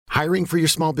Hiring for your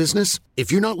small business?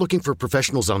 If you're not looking for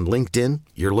professionals on LinkedIn,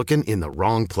 you're looking in the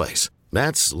wrong place.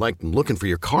 That's like looking for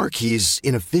your car keys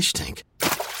in a fish tank.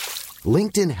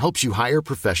 LinkedIn helps you hire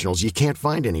professionals you can't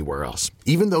find anywhere else,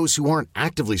 even those who aren't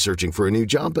actively searching for a new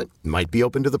job but might be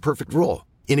open to the perfect role.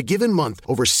 In a given month,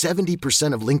 over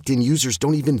 70% of LinkedIn users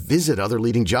don't even visit other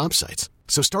leading job sites.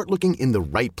 So start looking in the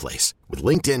right place. With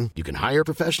LinkedIn, you can hire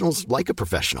professionals like a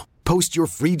professional. Post your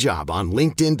free job on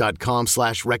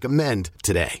linkedin.com/recommend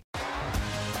today.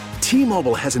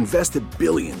 T-Mobile has invested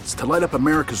billions to light up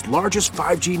America's largest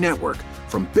 5G network,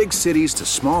 from big cities to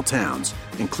small towns,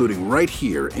 including right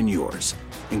here in yours.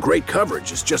 And great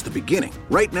coverage is just the beginning.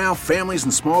 Right now, families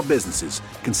and small businesses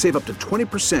can save up to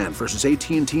 20% versus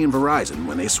AT&T and Verizon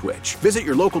when they switch. Visit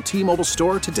your local T-Mobile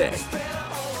store today.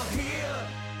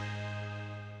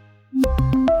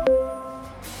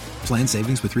 Plan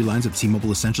savings with 3 lines of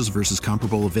T-Mobile Essentials versus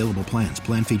comparable available plans.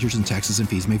 Plan features and taxes and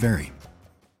fees may vary.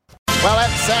 Well,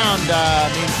 that sound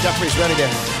means Jeffrey's ready to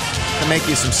make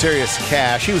you some serious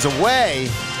cash. He was away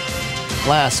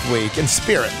last week in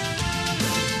spirit.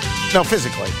 No,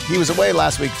 physically. He was away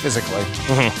last week physically.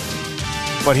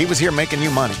 Mm-hmm. But he was here making you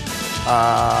money.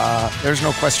 There's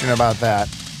no question about that.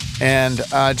 And,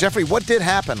 Jeffrey, what did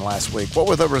happen last week? What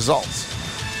were the results?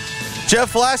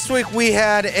 Jeff, last week we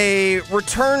had a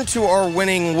return to our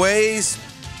winning ways.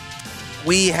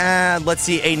 We had, a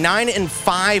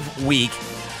 9-5 week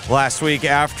last week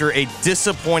after a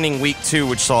disappointing week 2,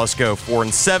 which saw us go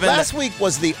 4-7. Last week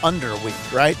was the under week,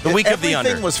 right? The week of the under.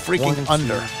 Everything was freaking 1, 2,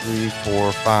 under. 3,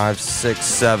 4, 5, 6,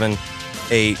 7,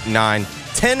 8, 9,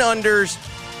 10 unders,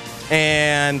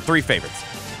 and 3 favorites.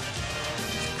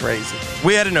 Crazy.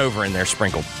 We had an over in there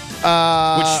sprinkled,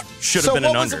 which should have been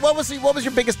an under. What was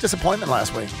your biggest disappointment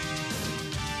last week?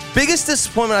 Biggest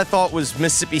disappointment, I thought, was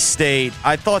Mississippi State.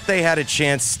 I thought they had a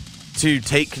chance to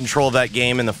take control of that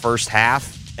game in the first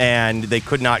half, and they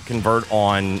could not convert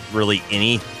on really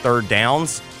any third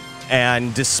downs.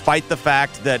 And despite the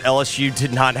fact that LSU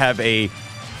did not have a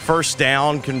third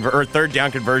down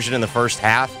conversion in the first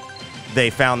half, they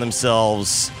found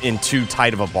themselves in too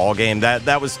tight of a ball game.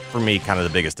 That was, for me, kind of the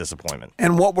biggest disappointment.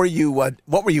 And what were you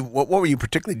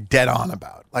particularly dead on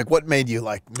about? Like, what made you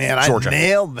like, man, Georgia. I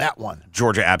nailed that one?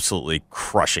 Georgia absolutely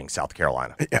crushing South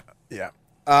Carolina. Yeah.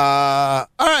 All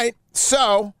right.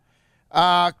 So,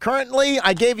 currently,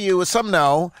 I gave you some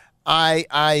no.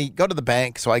 I go to the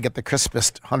bank, so I get the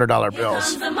crispest $100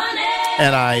 bills.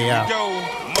 And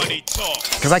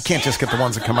because I can't just get the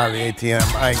ones that come out of the ATM.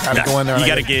 I gotta go in there. You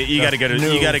gotta go to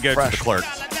the clerk.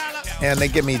 And they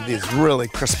give me these really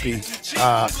crispy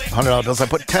 $100 bills. I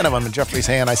put 10 of them in Jeffrey's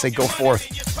hand. I say, go forth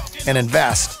and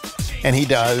invest. And he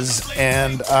does.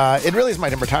 And it really is my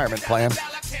retirement plan.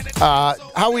 How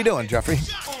are we doing, Jeffrey?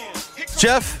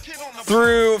 Jeff,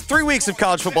 through 3 weeks of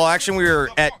college football action, we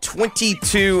were at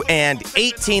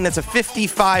 22-18. That's a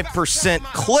 55%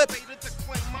 clip.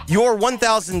 Your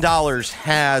 $1,000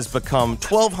 has become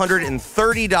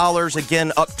 $1,230,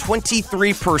 again, up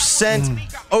 23%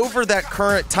 over that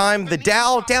current time. The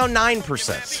Dow down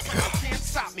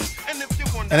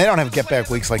 9%. And they don't have get-back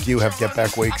weeks like you have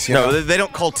get-back weeks. No, they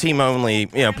don't call team-only,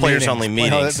 players-only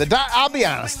meetings. I'll be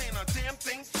honest.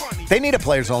 They need a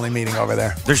players-only meeting over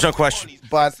there. There's no question.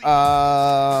 But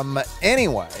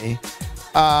anyway...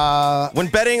 when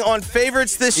betting on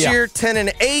favorites this year,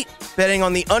 10-8. Betting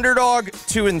on the underdog,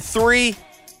 2-3.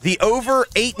 The over,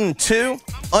 8-2.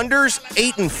 Unders,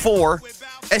 8-4.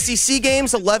 SEC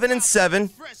games, 11-7.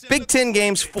 Big Ten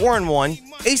games, 4-1.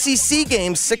 ACC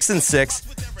games, 6-6.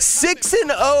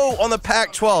 6-0 on the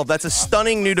Pac-12. That's a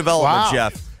stunning new development,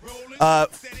 Jeff.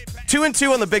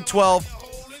 2-2 on the Big 12.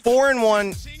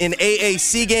 4-1 in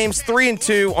AAC games.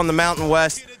 3-2 on the Mountain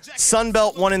West. Sun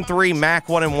Belt 1-3, MAC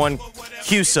 1-1,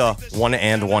 CUSA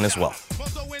 1-1 as well.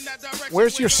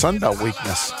 Where's your Sun Belt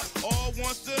weakness?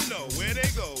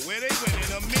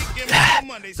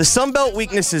 The Sun Belt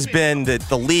weakness has been that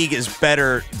the league is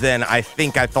better than I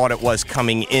thought it was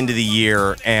coming into the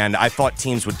year, and I thought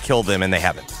teams would kill them, and they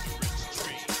haven't.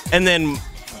 And then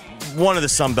one of the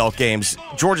Sun Belt games,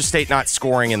 Georgia State not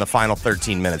scoring in the final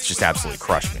 13 minutes just absolutely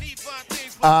crushed me.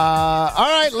 All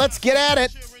right, let's get at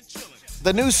it.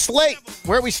 The new slate.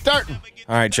 Where are we starting?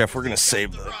 All right, Jeff, we're going to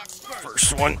save the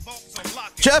first one.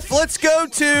 Jeff, let's go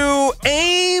to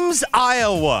Ames,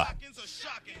 Iowa.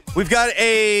 We've got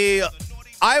a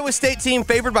Iowa State team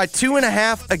favored by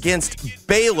 2.5 against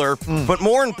Baylor. But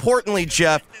more importantly,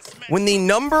 Jeff, when the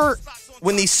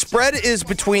spread is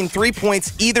between 3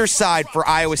 points either side for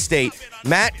Iowa State,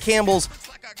 Matt Campbell's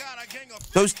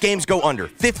those games go under.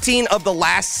 15 of the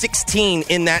last 16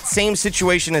 in that same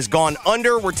situation has gone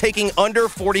under. We're taking under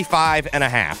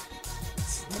 45.5.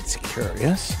 That's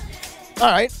curious.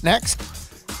 All right, next.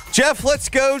 Jeff, let's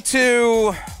go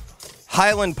to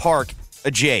Highland Park,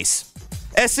 a Jace.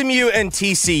 SMU and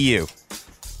TCU.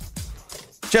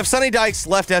 Jeff, Sonny Dykes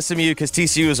left SMU because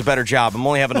TCU is a better job. I'm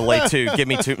only having to lay 2. Give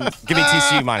me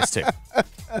TCU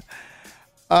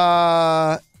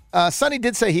 -2. Sonny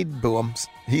did say he'd boo him.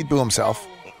 He'd boo himself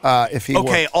if he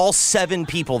Okay, were. all 7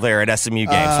 people there at SMU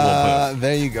games will boo.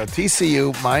 There you go.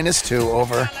 TCU -2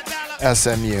 over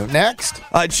SMU. Next.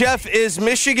 Jeff, is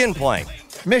Michigan playing?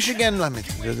 Michigan,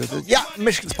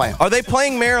 Michigan's playing. Are they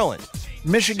playing Maryland?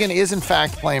 Michigan is, in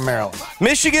fact, playing Maryland.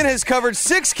 Michigan has covered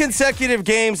 6 consecutive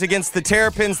games against the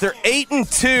Terrapins. They're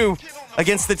 8-2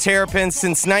 against the Terrapins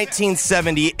since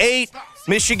 1978.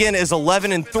 Michigan is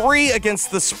 11-3 against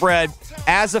the spread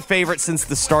as a favorite since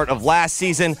the start of last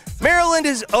season. Maryland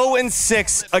is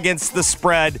 0-6 against the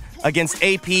spread against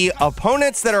AP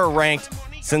opponents that are ranked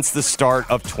since the start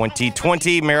of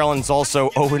 2020. Maryland's also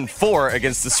 0-4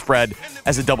 against the spread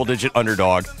as a double-digit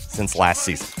underdog since last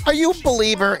season. Are you a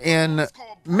believer in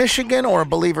Michigan or a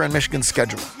believer in Michigan's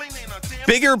schedule?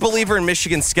 Bigger believer in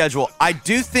Michigan's schedule. I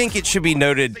do think it should be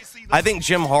noted, I think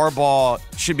Jim Harbaugh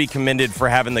should be commended for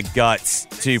having the guts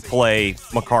to play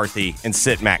McCarthy and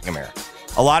sit McNamara.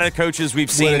 A lot of coaches we've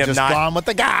seen have just not gone with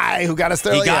the guy who got us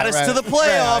there. He got us to the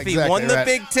playoff. Yeah, he won the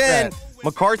Big Ten. Right.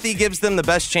 McCarthy gives them the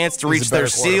best chance to reach their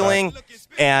ceiling,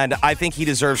 and I think he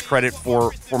deserves credit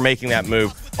for making that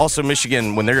move. Also,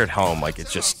 Michigan, when they're at home,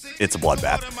 it's a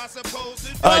bloodbath.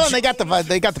 And they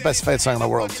got the best fight song in the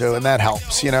world too, and that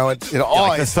helps. It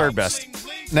always the third best.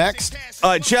 Next,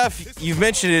 Jeff, you've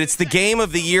mentioned it. It's the game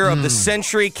of the year of the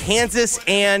century: Kansas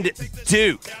and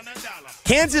Duke.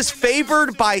 Kansas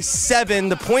favored by 7.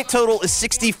 The point total is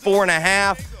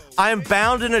 64.5. I am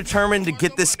bound and determined to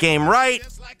get this game right.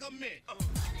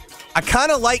 I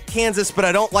kind of like Kansas, but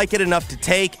I don't like it enough to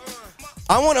take.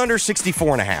 I want under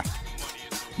 64.5.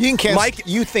 You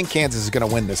think Kansas is going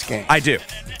to win this game? I do.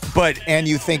 And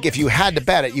you think if you had to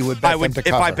bet it, you would bet them to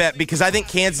cover. If I bet, because I think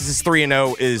Kansas'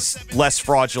 3-0 is less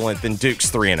fraudulent than Duke's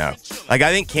 3-0. I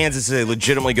think Kansas is a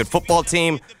legitimately good football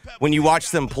team. When you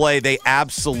watch them play, they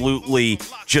absolutely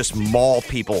just maul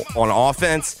people on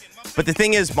offense. But the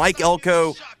thing is, Mike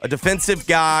Elko, a defensive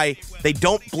guy, they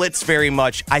don't blitz very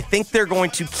much. I think they're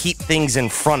going to keep things in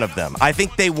front of them. I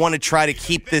think they want to try to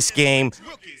keep this game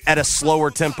at a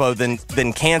slower tempo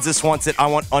than Kansas wants it. I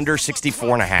want under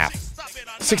 64.5.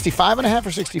 65.5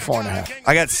 or 64.5?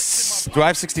 Do I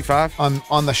have 65?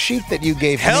 On the sheet that you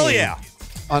gave Hell me. yeah.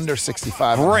 Under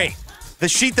 65. Great. The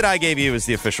sheet that I gave you is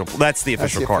the official. That's the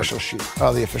official card. Official sheet.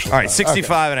 Oh, the official. All right,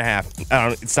 65.5. I don't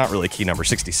know, it's not really a key number.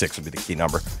 66 would be the key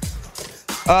number.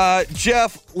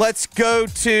 Jeff, let's go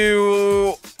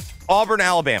to Auburn,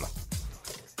 Alabama.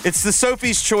 It's the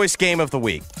Sophie's Choice game of the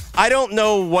week. I don't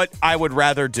know what I would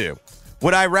rather do.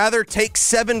 Would I rather take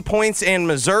 7 points in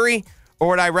Missouri, or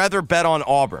would I rather bet on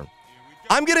Auburn?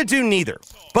 I'm going to do neither.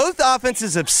 Both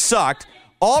offenses have sucked.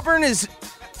 Auburn is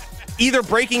either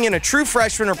breaking in a true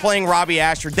freshman or playing Robbie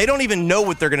Ashford. They don't even know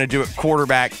what they're going to do at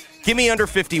quarterback. Give me under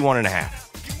 51.5.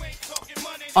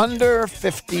 Under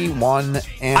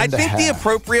 51.5. I think the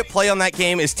appropriate play on that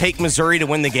game is take Missouri to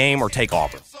win the game or take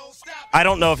Auburn. I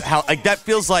don't know that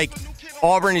feels like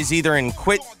Auburn is either in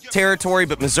quit territory,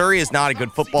 but Missouri is not a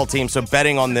good football team, so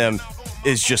betting on them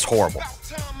is just horrible.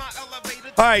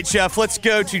 All right, Jeff, let's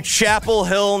go to Chapel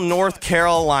Hill, North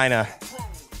Carolina.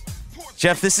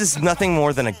 Jeff, this is nothing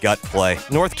more than a gut play.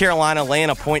 North Carolina laying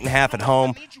 1.5 at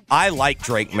home. I like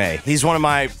Drake May. He's one of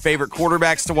my favorite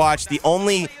quarterbacks to watch. The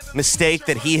only mistake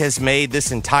that he has made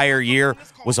this entire year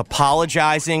was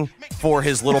apologizing for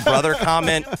his little brother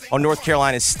comment on North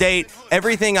Carolina State.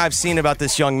 Everything I've seen about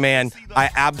this young man, I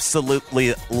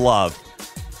absolutely love.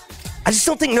 I just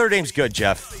don't think Notre Dame's good,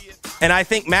 Jeff. And I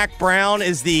think Mac Brown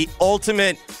is the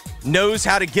ultimate, knows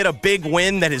how to get a big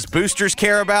win that his boosters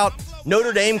care about.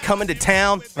 Notre Dame coming to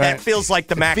town, that feels like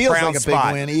the Mac Brown like a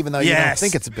spot. Big win, even though you don't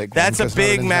think it's a big win. That's a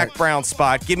big Mac Brown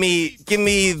spot. Give me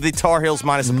the Tar Heels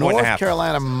minus a point and a half. North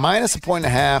Carolina minus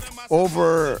 1.5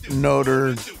 over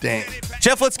Notre Dame.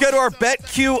 Jeff, let's go to our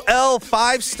BetQL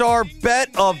 5-star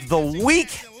bet of the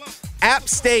week. App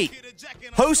State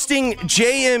hosting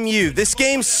JMU. This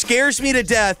game scares me to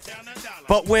death,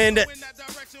 but when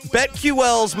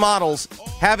BetQL's models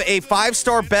have a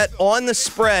 5-star bet on the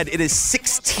spread, it is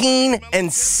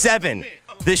 16-7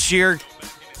 this year.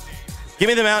 Give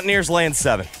me the Mountaineers laying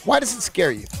 7. Why does it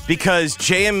scare you? Because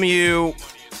JMU,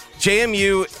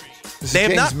 they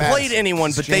have not played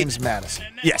anyone, but James Madison.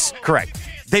 Yes, correct.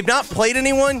 They've not played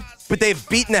anyone, but they've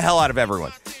beaten the hell out of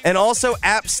everyone. And also,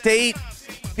 App State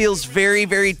feels very,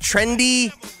 very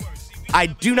trendy. I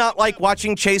do not like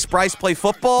watching Chase Bryce play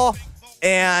football.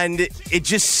 and it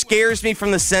just scares me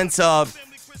from the sense of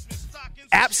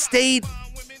App State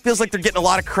feels like they're getting a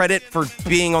lot of credit for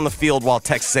being on the field while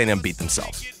Texas A&M beat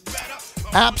themselves.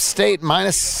 App State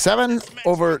 -7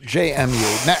 over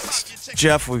JMU. Next.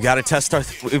 Jeff, we've got to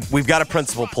we've got a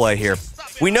principal play here.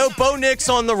 We know Bo Nix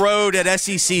on the road at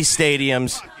SEC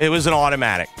stadiums. It was an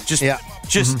automatic.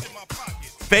 Just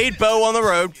fade Bo on the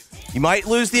road. You might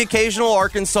lose the occasional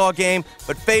Arkansas game,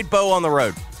 but fade Bo on the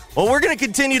road. Well, we're going to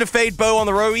continue to fade Bo on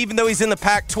the road, even though he's in the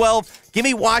Pac-12. Give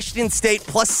me Washington State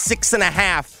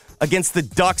 +6.5 against the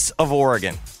Ducks of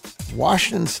Oregon.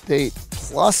 Washington State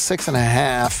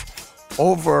 +6.5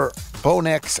 over Bo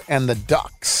Nix and the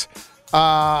Ducks.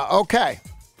 Okay.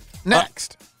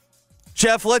 Next.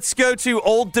 Jeff, let's go to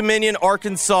Old Dominion,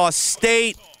 Arkansas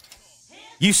State.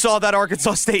 You saw that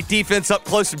Arkansas State defense up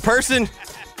close in person.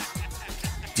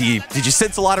 Did you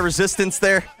sense a lot of resistance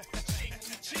there?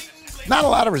 Not a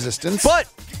lot of resistance. But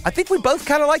I think we both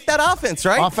kind of like that offense,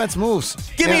 right? Offense moves.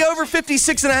 Give me over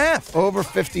 56.5. Over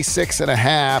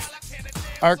 56.5.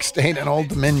 Ark State and Old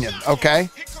Dominion. Okay.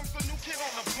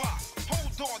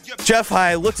 Jeff,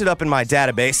 I looked it up in my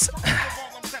database.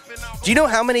 Do you know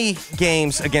how many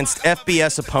games against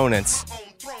FBS opponents,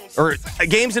 or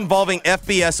games involving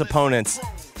FBS opponents,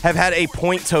 have had a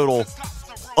point total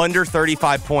under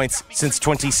 35 points since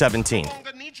 2017?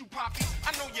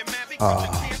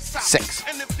 6.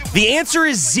 The answer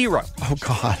is 0. Oh,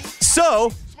 God.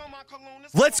 So,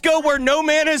 let's go where no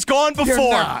man has gone before.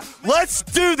 You're not. Let's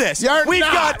do this. We've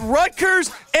got Rutgers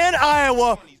and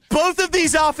Iowa. Both of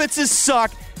these offenses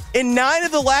suck. In 9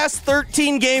 of the last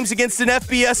 13 games against an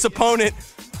FBS opponent,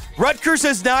 Rutgers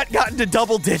has not gotten to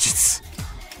double digits.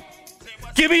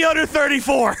 Give me under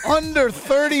 34. Under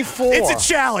 34. It's a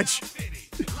challenge.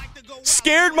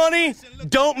 Scared money,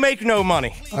 don't make no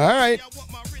money. All right.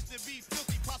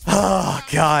 Oh,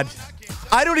 God.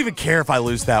 I don't even care if I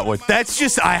lose that one. That's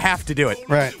just, I have to do it.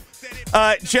 Right.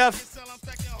 Jeff,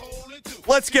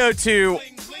 let's go to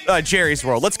Jerry's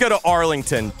World. Let's go to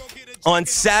Arlington on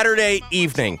Saturday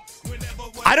evening.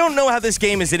 I don't know how this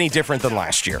game is any different than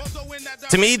last year.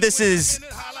 To me, this is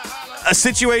a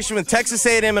situation with Texas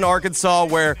A&M and Arkansas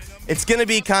where it's going to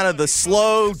be kind of the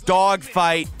slow dog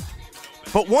fight.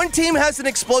 But one team has an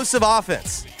explosive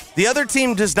offense. The other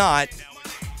team does not.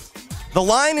 The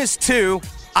line is 2.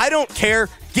 I don't care.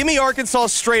 Give me Arkansas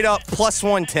straight up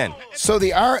 +110. So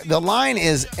the line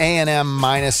is A&M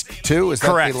 -2. Is that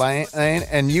correct? The line?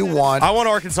 And you want? I want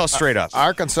Arkansas straight up.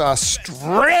 Arkansas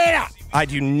straight up. I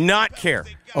do not care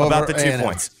about the 2 A&M.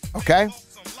 points. Okay.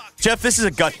 Jeff, this is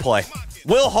a gut play.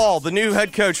 Will Hall, the new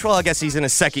head coach, well, I guess he's in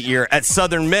his second year at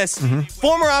Southern Miss,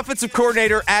 former offensive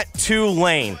coordinator at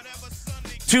Tulane.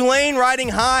 Tulane riding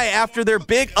high after their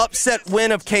big upset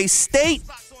win of K-State.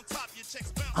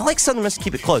 I like Southern Miss to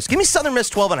keep it close. Give me Southern Miss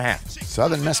 12.5.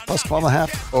 Southern Miss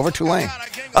 +12.5 over Tulane.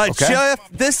 Okay. Jeff,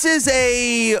 this is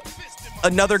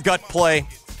another gut play.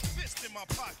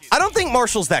 I don't think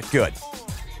Marshall's that good.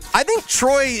 I think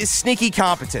Troy is sneaky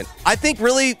competent. I think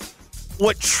really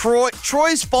what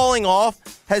Troy's falling off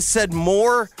has said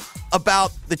more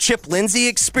about the Chip Lindsey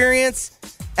experience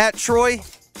at Troy.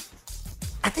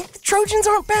 I think the Trojans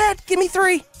aren't bad. Give me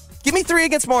 3. Give me 3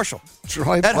 against Marshall.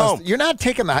 Troy at home. You're not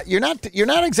taking you're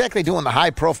not exactly doing the high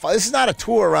profile. This is not a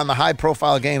tour around the high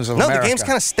profile games of America. No, the games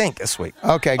kind of stink this week.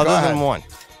 Okay, go ahead. Other than one.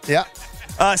 Yeah.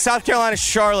 South Carolina,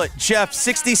 Charlotte. Jeff,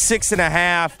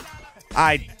 66.5.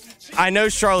 I know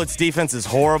Charlotte's defense is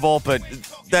horrible, but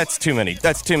that's too many.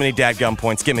 That's too many dadgum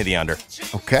points. Give me the under.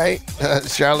 Okay.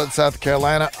 Charlotte, South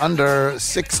Carolina, under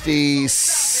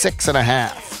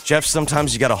 66.5. Jeff,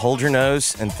 sometimes you got to hold your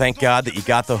nose and thank God that you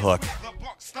got the hook.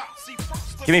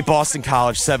 Give me Boston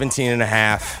College,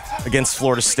 17.5 against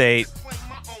Florida State.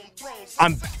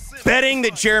 I'm betting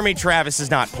that Jeremy Travis is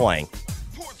not playing.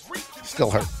 Still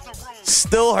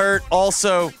hurt.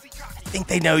 Also, I think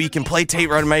they know you can play Tate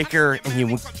Rodemaker and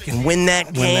you can win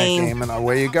that game. And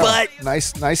away you go. But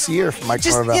nice year for Mike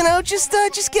Norvell. Just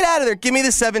get out of there. Give me the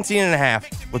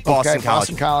 17.5 with Boston College.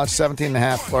 Boston College,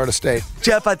 17.5, Florida State.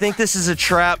 Jeff, I think this is a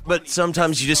trap, but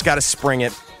sometimes you just got to spring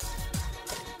it.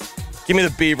 Give me the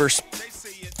Beavers.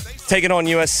 Take it on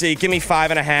USC. Give me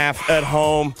 5.5 at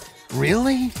home.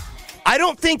 Really? I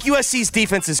don't think USC's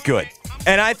defense is good.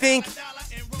 And I think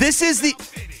this is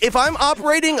if I'm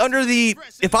operating under the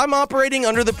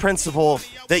principle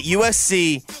that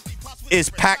USC is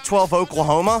Pac-12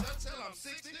 Oklahoma,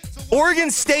 Oregon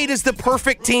State is the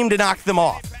perfect team to knock them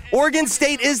off. Oregon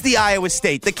State is the Iowa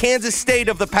State, the Kansas State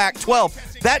of the Pac-12.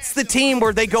 That's the team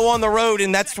where they go on the road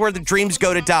and that's where the dreams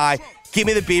go to die. Give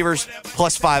me the Beavers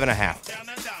 +5.5.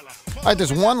 All right,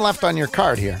 there's one left on your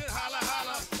card here.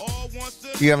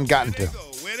 You haven't gotten to.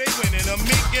 The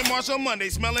Mick and Marshall Monday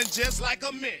smelling just like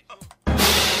a mint.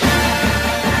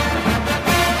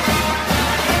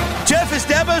 Jeff, is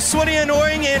Dabo sweaty,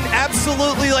 annoying, and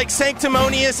absolutely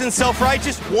sanctimonious and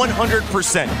self-righteous?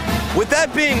 100%. With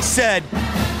that being said,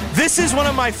 this is one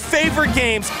of my favorite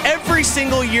games every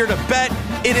single year to bet.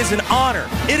 It is an honor.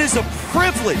 It is a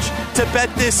privilege to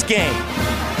bet this game.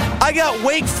 I got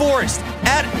Wake Forest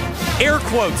at, air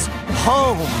quotes,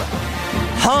 home.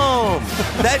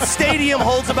 That stadium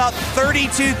holds about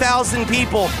 32,000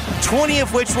 people, 20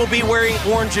 of which will be wearing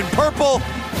orange and purple.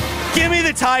 Give me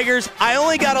the Tigers. I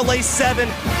only got to lay 7.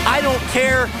 I don't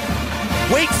care.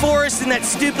 Wake Forest in that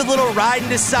stupid little ride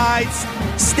into sides,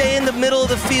 stay in the middle of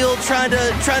the field trying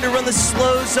to run the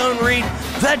slow zone read.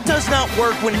 That does not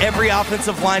work when every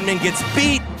offensive lineman gets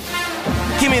beat.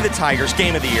 Give me the Tigers.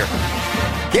 Game of the year.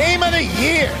 Game of the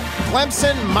year.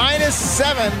 Clemson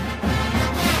 -7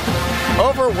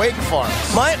 over Wake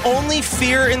Forest. My only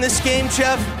fear in this game,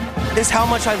 Jeff, is how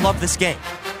much I love this game.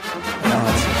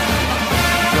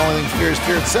 The only thing fear is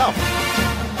fear itself.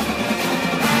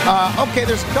 Okay,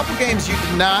 there's a couple games you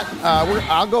did not.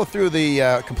 I'll go through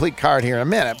the complete card here in a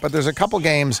minute, but there's a couple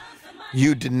games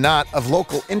you did not, of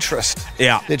local interest,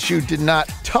 that you did not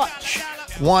touch.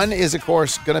 One is, of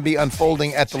course, going to be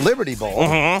unfolding at the Liberty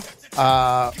Bowl,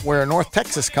 where North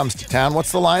Texas comes to town.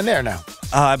 What's the line there now?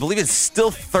 I believe it's still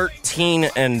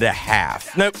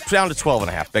 13.5. Nope, down to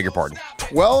 12.5. Beg your pardon.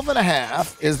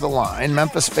 12.5 is the line.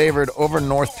 Memphis favored over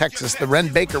North Texas, the Ren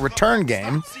Baker return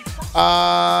game.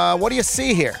 What do you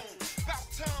see here?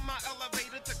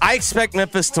 I expect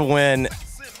Memphis to win.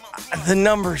 The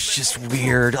number's just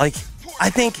weird. I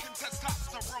think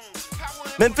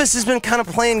Memphis has been kind of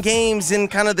playing games in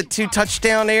kind of the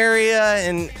 2-touchdown area,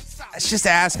 and it's just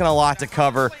asking a lot to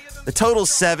cover. The total's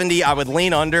 70. I would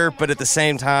lean under, but at the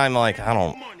same time, I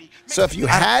don't. So if you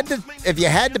had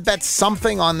to bet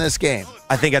something on this game,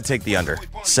 I think I'd take the under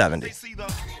 70.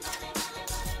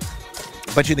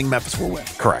 But you think Memphis will win?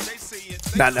 Correct.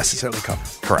 Not necessarily cover.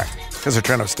 Correct. Because they're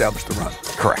trying to establish the run.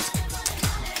 Correct.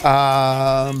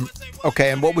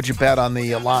 Okay, and what would you bet on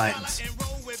the lines?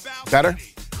 Better?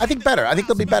 I think better. I think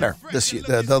they'll be better this year.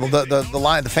 The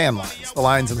line, the fan lines, the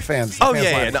lines and the fans. The fans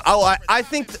yeah. No, I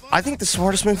think the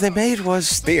smartest move they made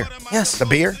was beer. Yes, the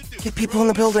beer. Get people in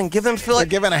the building. Give them feel they're like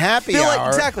giving a happy hour.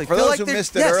 Exactly. For those who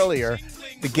missed it earlier,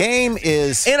 the game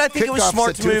is. And I think it was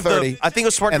smart to move the. I think it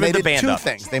was smart to move the band up. And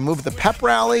they did 2 things. They moved the pep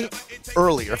rally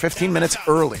earlier, 15 minutes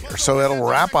earlier, so it'll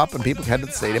wrap up and people can head to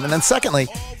the stadium. And then secondly,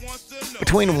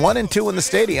 between 1 and 2 in the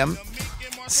stadium,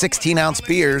 16-ounce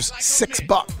beers,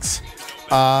 $6.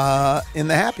 In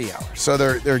the happy hour. So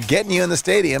they're getting you in the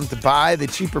stadium to buy the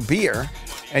cheaper beer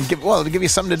and to give you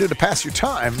something to do to pass your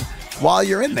time while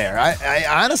you're in there. I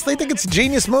honestly think it's a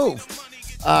genius move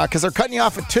because they're cutting you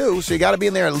off at 2, so you got to be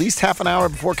in there at least half an hour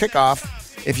before kickoff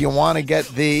if you want to get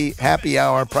the happy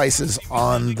hour prices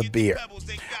on the beer.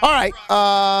 All right.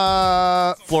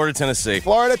 Florida, Tennessee.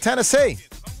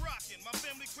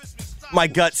 My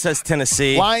gut says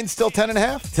Tennessee. Line still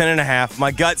 10.5? 10.5.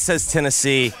 My gut says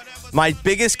Tennessee. My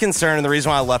biggest concern, and the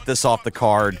reason why I left this off the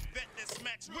card,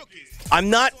 I'm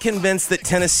not convinced that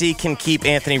Tennessee can keep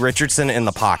Anthony Richardson in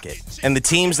the pocket. And the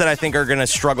teams that I think are going to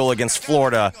struggle against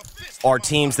Florida are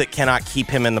teams that cannot keep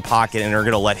him in the pocket and are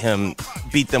going to let him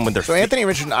beat them with their feet. So Anthony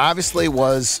Richardson obviously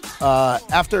was,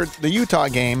 after the Utah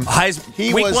game, Week 1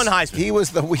 Heisman. He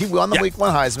won the Week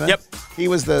 1 Heisman. Yep. He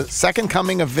was the second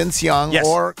coming of Vince Young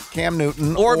or Cam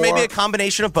Newton. Or maybe a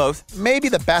combination of both. Maybe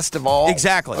the best of all.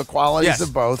 Exactly. The qualities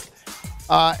of both.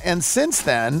 And since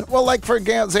then, for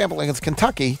example, against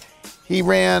Kentucky, he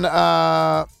ran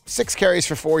 6 carries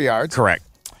for 4 yards. Correct.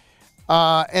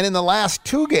 And in the last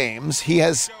 2 games, he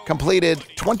has completed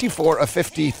 24 of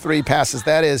 53 passes.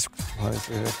 That is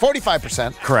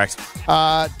 45%. Correct.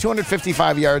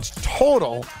 255 yards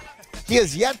total. He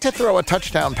has yet to throw a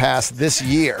touchdown pass this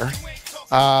year.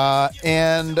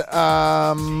 And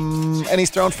he's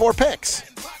thrown 4 picks.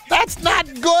 That's not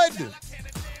good.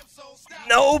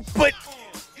 No, but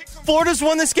Florida's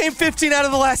won this game 15 out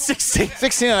of the last 16.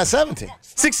 16 out of 17.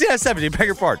 16 out of 17, beg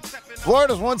your pardon.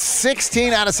 Florida's won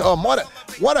 16 out of 17.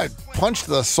 What a punch to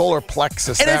the solar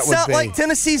plexus and that would be. And it's not like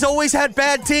Tennessee's always had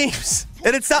bad teams.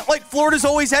 And it's not like Florida's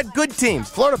always had good teams.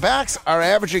 Florida backs are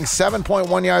averaging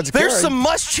 7.1 yards a carry. There's some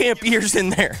Muschamp years in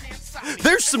there.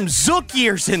 There's some Zook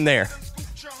years in there.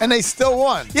 And they still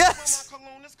won. Yes.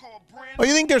 Well,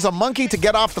 you think there's a monkey to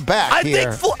get off the back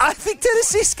here? I think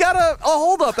Tennessee's got a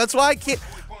hold up. That's why I can't.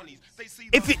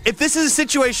 If this is a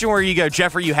situation where you go,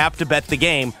 Jeffrey, you have to bet the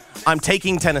game, I'm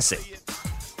taking Tennessee.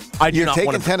 You're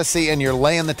taking Tennessee and you're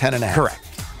laying the 10.5. Correct.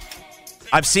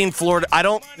 I've seen Florida. I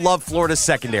don't love Florida's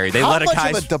secondary. They let a guy.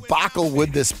 How much of a debacle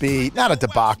would this be? Not a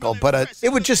debacle, but it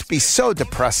would just be so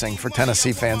depressing for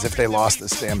Tennessee fans if they lost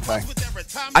this damn thing.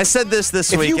 I said this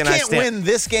week, and I stand. If you can't win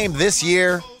this game this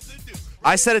year.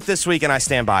 I said it this week, and I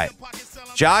stand by it.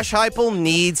 Josh Heupel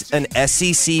needs an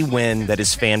SEC win that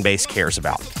his fan base cares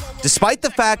about. Despite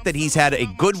the fact that he's had a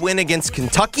good win against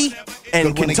Kentucky,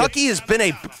 and Kentucky has been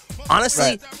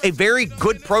a very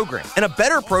good program and a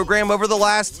better program over the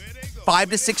last 5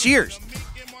 to 6 years.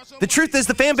 The truth is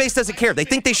the fan base doesn't care. They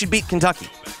think they should beat Kentucky.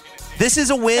 This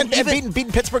is a win. And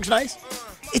beating Pittsburgh's nice?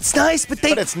 It's nice, but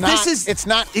it's not. It's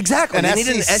not exactly. They need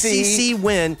an SEC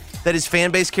win that his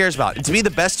fan base cares about. And to me, the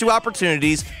best two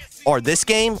opportunities are this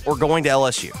game or going to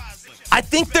LSU. I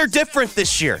think they're different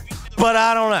this year, but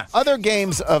I don't know. Other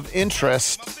games of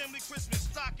interest.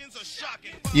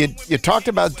 You talked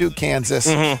about Duke, Kansas.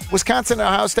 Mm-hmm. Wisconsin and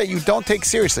Ohio State, you don't take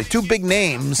seriously. Two big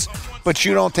names, but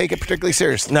you don't take it particularly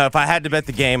seriously. No, if I had to bet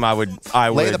the game, I would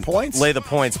lay the points? Lay the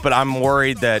points, but I'm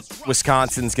worried that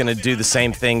Wisconsin's going to do the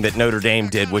same thing that Notre Dame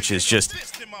did, which is just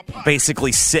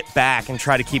basically sit back and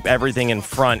try to keep everything in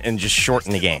front and just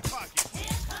shorten the game.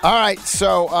 All right,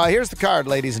 so here's the card,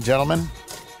 ladies and gentlemen.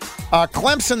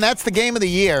 Clemson, that's the game of the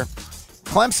year.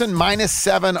 Clemson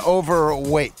 -7 over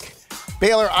Wake.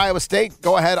 Baylor, Iowa State,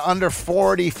 go ahead under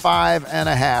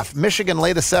 45.5. Michigan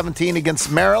lay the 17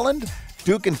 against Maryland.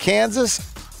 Duke and Kansas,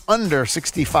 under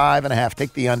 65.5.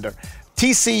 Take the under.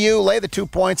 TCU, lay the 2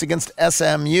 points against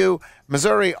SMU.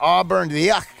 Missouri, Auburn,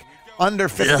 under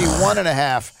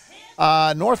 51.5.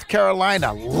 North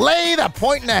Carolina, lay the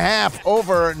 1.5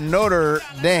 over Notre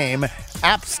Dame.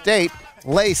 App State,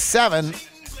 lay 7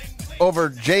 over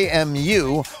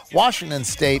JMU. Washington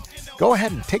State, go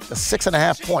ahead and take the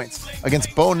 6.5 points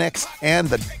against Bo Nix and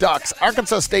the Ducks.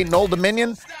 Arkansas State and Old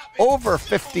Dominion, over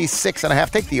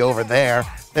 56.5. Take the over there.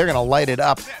 They're going to light it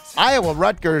up. Iowa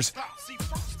Rutgers,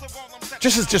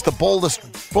 just the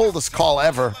boldest call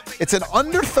ever. It's an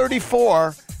under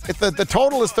 34. If the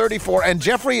total is 34, and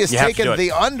Jeffrey is taking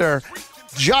the under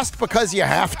just because you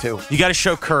have to. You got to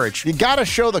show courage. You got to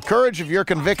show the courage of your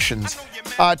convictions.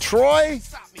 Troy,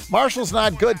 Marshall's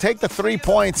not good. Take the 3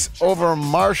 points over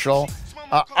Marshall.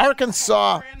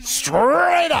 Arkansas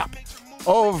straight up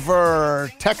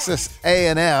over Texas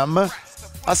A&M.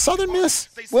 Southern Miss,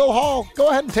 Will Hall, go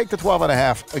ahead and take the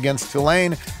 12.5 against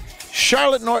Tulane.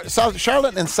 Charlotte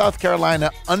and South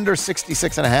Carolina under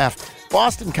 66.5.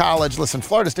 Boston College, listen,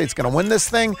 Florida State's going to win this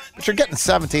thing, but you're getting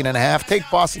 17.5. Take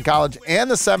Boston College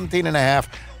and the 17.5.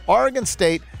 Oregon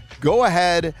State, go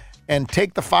ahead and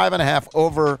take the 5.5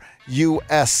 over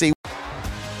USC.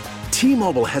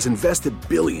 T-Mobile has invested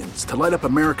billions to light up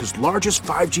America's largest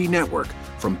 5G network,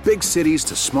 from big cities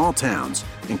to small towns,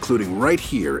 including right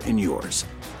here in yours.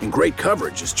 And great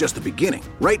coverage is just the beginning.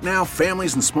 Right now,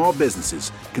 families and small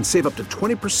businesses can save up to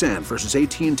 20% versus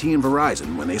AT&T and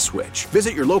Verizon when they switch.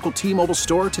 Visit your local T-Mobile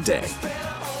store today.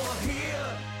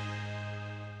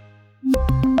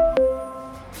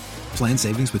 Plan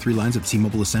savings with 3 lines of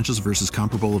T-Mobile Essentials versus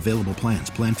comparable available plans.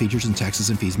 Plan features and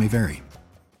taxes and fees may vary.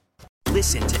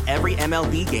 Listen to every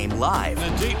MLB game live.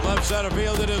 In the deep left center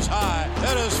field, it is high,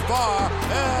 it is far,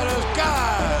 it is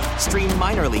God. Stream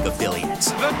minor league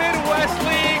affiliates. The Midwest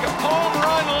League home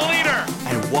run leader.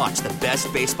 And watch the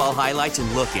best baseball highlights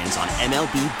and look-ins on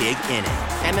MLB Big Inning.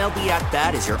 MLB At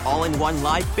Bat is your all-in-one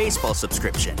live baseball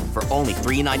subscription for only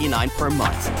 $3.99 per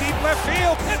month. Deep left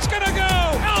field, it's gonna go.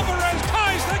 Alvarez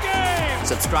ties the game.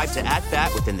 Subscribe to At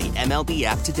Bat within the MLB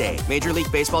app today. Major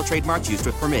League Baseball trademarks used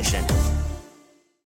with permission.